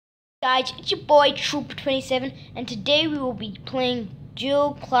Guys, it's your boy Trooper27, and today we will be playing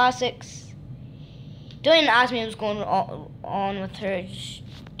Duel Classics. Don't ask me what's going on with her.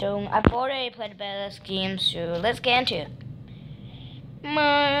 I've already played a bit of this game, so let's get into it.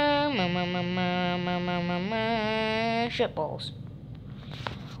 Shitballs.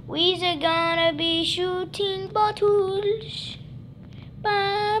 We's gonna be shooting bottles.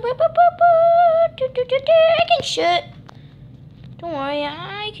 I can shoot. Don't worry,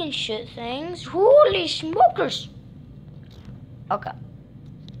 I can shoot things. Holy smokers! Okay.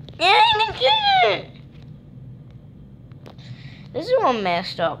 Yeah, I can shoot it! This is one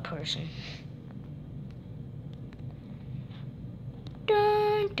messed up person.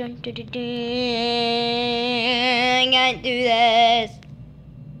 Dun, dun, dun, dun, dun. I can't do this.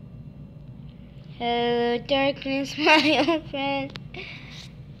 Hello, darkness, my old friend.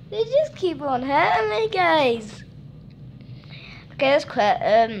 They just keep on hitting me, guys. Okay, let's quit.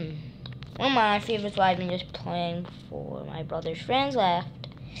 One of my favorites I've been just playing before my brother's friends left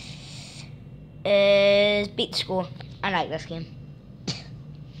is Beat the Score. I like this game.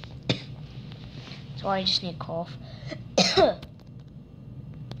 Sorry, I just need a cough.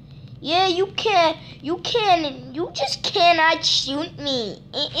 Yeah, you just cannot shoot me.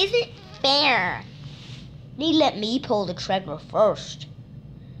 It isn't fair. They let me pull the trigger first.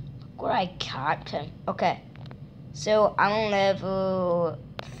 Look where I capped him. Okay. So I'm on level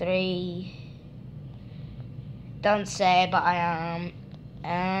 3. Don't say, but I am.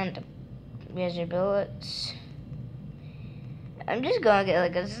 And razor bullets. I'm just gonna get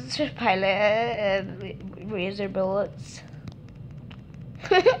like a pilot razor bullets.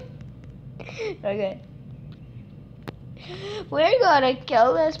 Okay. We're gonna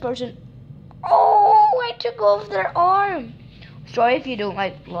kill this person. Oh, I took off their arm. Sorry if you don't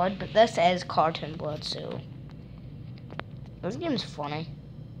like blood, but this is cartoon blood, so. This game's funny.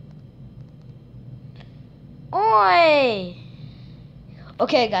 Oi!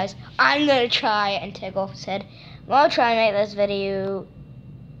 Okay, guys, I'm gonna try and take off his head. I'm gonna try and make this video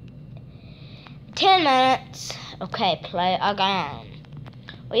 10 minutes. Okay, play again.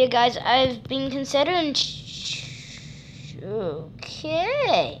 Well, yeah, guys, I've been considering.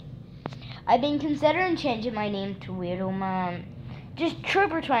 I've been considering changing my name to Weirdo Man. Just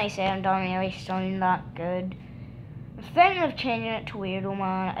Trooper27 don't really sound that good. I'm thinking of changing it to Weirdo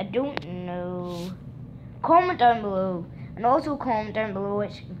Man. I don't know. Comment down below. And also comment down below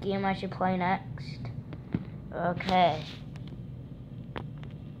which game I should play next. Okay.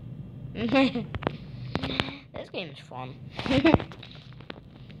 This game is fun.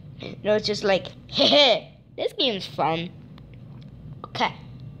 No, it's just like, hehe, this game's fun. Okay.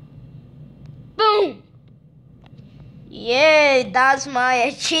 Boom! Yay, that's my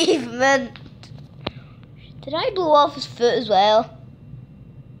achievement. Did I blow off his foot as well?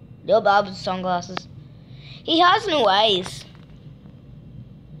 No, that was sunglasses. He has no eyes.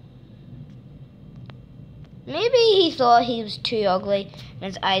 Maybe he thought he was too ugly and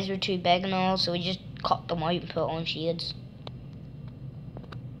his eyes were too big and all, so he just cut them out and put on shades.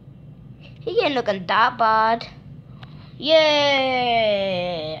 He ain't looking that bad.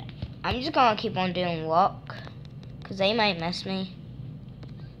 Yeah. I'm just gonna keep on doing luck, cause they might miss me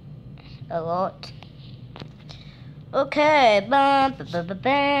a lot. Okay.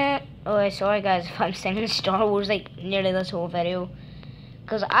 Oh, sorry guys if I'm singing Star Wars like nearly this whole video,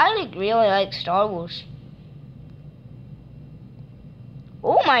 cause I really like Star Wars.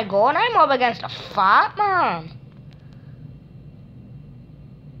 Oh my god, I'm up against a fat man.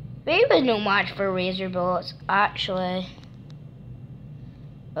 Maybe no match for razor bullets, actually.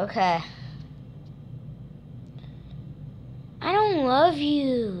 Okay. I don't love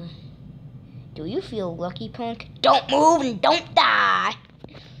you. Do you feel lucky, punk? Don't move and don't die.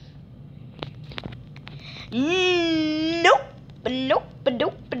 Nope. Nope.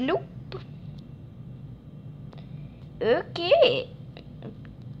 Nope. Nope. Okay.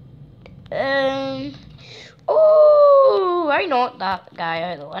 Oh, I knocked that guy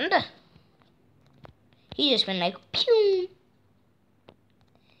out of the window. He just went like, pew.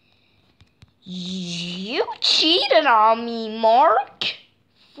 You cheated on me, Mark.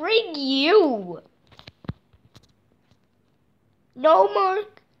 Frig you. No,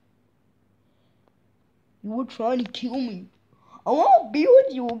 Mark. You were trying to kill me. I want to be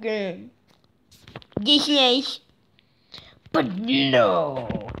with you again. Yes. But no.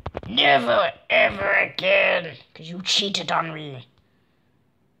 Never, ever again. Because you cheated on me.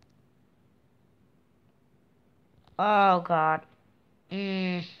 Oh, God.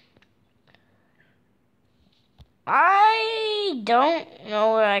 I don't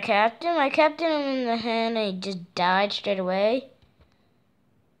know where I kept him. I kept him in the hand and he just died straight away.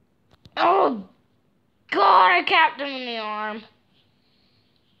 Oh, God, I capped him in the arm.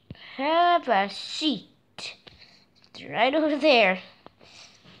 Have a seat. It's right over there.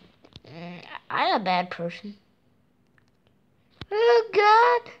 I'm a bad person. Oh,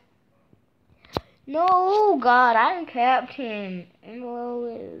 God. No, oh, God, I capped him. And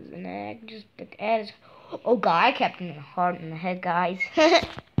below his neck, just at his... Oh, God, I capped him in the heart and the head, guys.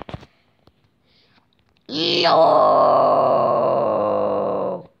 No!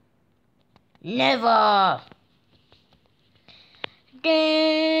 Never! Oh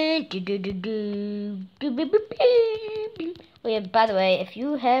yeah, by the way, if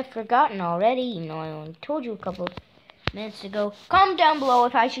you have forgotten already, you know I only told you a couple minutes ago, comment down below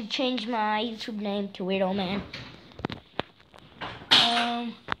if I should change my YouTube name to Weird Old Man.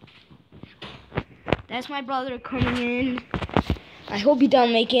 That's my brother coming in. I hope he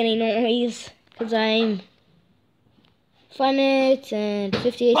don't make any noise, because I'm 5 minutes and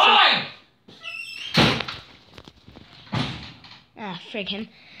 58 seconds. Ah, frig him.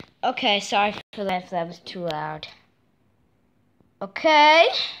 Okay, sorry for that if that was too loud. Okay.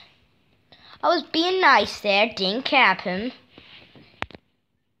 I was being nice there, didn't cap him.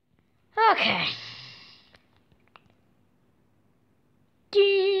 Okay.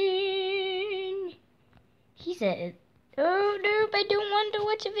 He said, oh, nope, I don't want to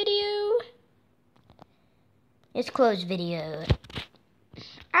watch a video. It's closed video.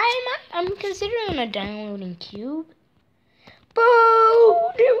 I'm considering a downloading cube. Boo!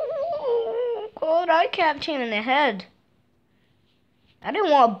 God, I capped him in the head. I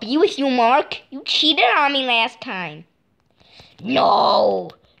didn't want to be with you, Mark. You cheated on me last time.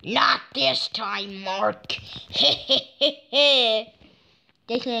 No, not this time, Mark.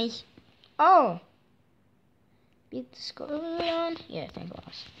 This is... Oh. Beat the score on? Yeah, I think I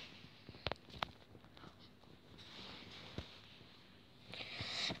lost.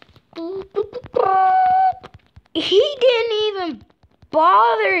 He didn't even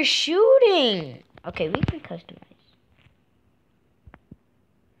bother shooting. Okay, we can customize.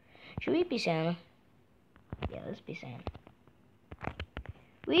 Should we be Santa? Yeah, let's be Santa.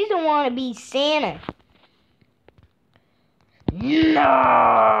 We don't want to be Santa. No.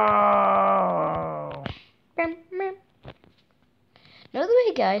 Know the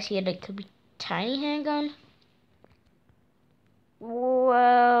way, guys, he had a tiny handgun?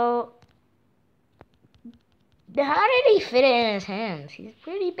 Well, how did he fit it in his hands? He's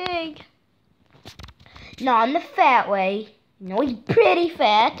pretty big. Not in the fat way. No, he's pretty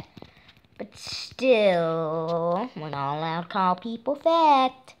fat. But still, we're not allowed to call people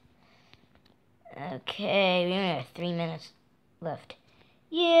fat. Okay, we only have 3 minutes left.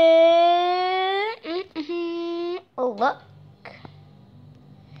 Yeah. Oh, look.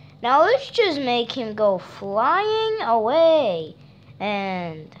 Now let's just make him go flying away.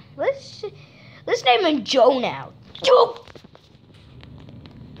 And let's name him Joe now. Joe!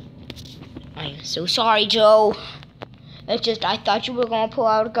 I'm so sorry, Joe. It's just I thought you were going to pull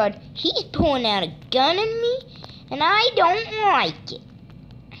out a gun. He's pulling out a gun at me, and I don't like it.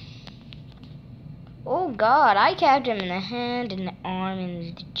 Oh, God, I capped him in the hand, and the arm,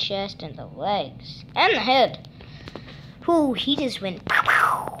 and the chest, and the legs, and the head. Ooh, he just went pow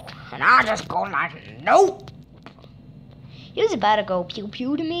pow, and I just go like, nope. He was about to go pew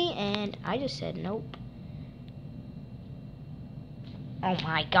pew to me, and I just said nope. Oh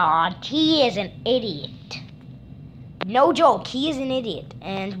my God, he is an idiot. No joke, he is an idiot,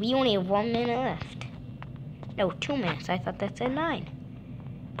 and we only have 1 minute left. No, 2 minutes. I thought that said 9.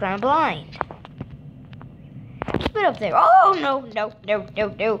 Ground blind. Keep it up there. Oh no.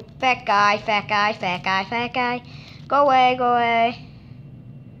 Fat guy. Go away.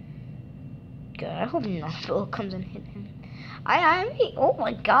 God, I hope no bullet comes and hit him. Oh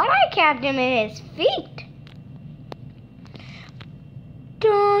my God, I capped him in his feet.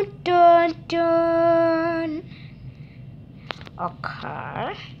 Dun.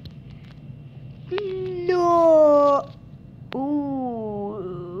 Okay. No.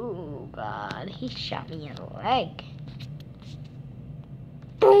 Ooh, God, he shot me in the leg.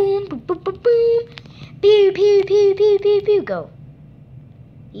 Boom. Pew. Go.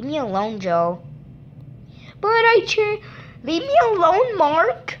 Leave me alone, Joe. But leave me alone,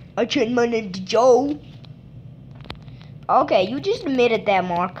 Mark. I changed my name to Joe. Okay, you just admitted that,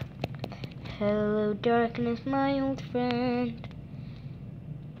 Mark. Hello, darkness, my old friend.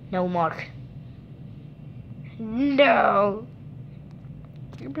 No, Mark. No.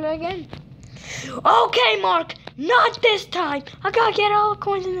 You play again? Okay, Mark. Not this time. I gotta get all the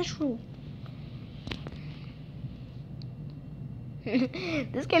coins in this room.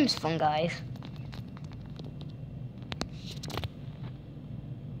 This game's fun, guys.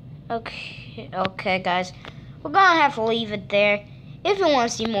 Okay, guys. We're gonna have to leave it there. If you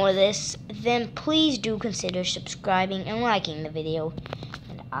want to see more of this, then please do consider subscribing and liking the video.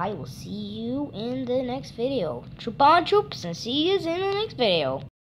 And I will see you in the next video. Troop on, troops, and see you in the next video.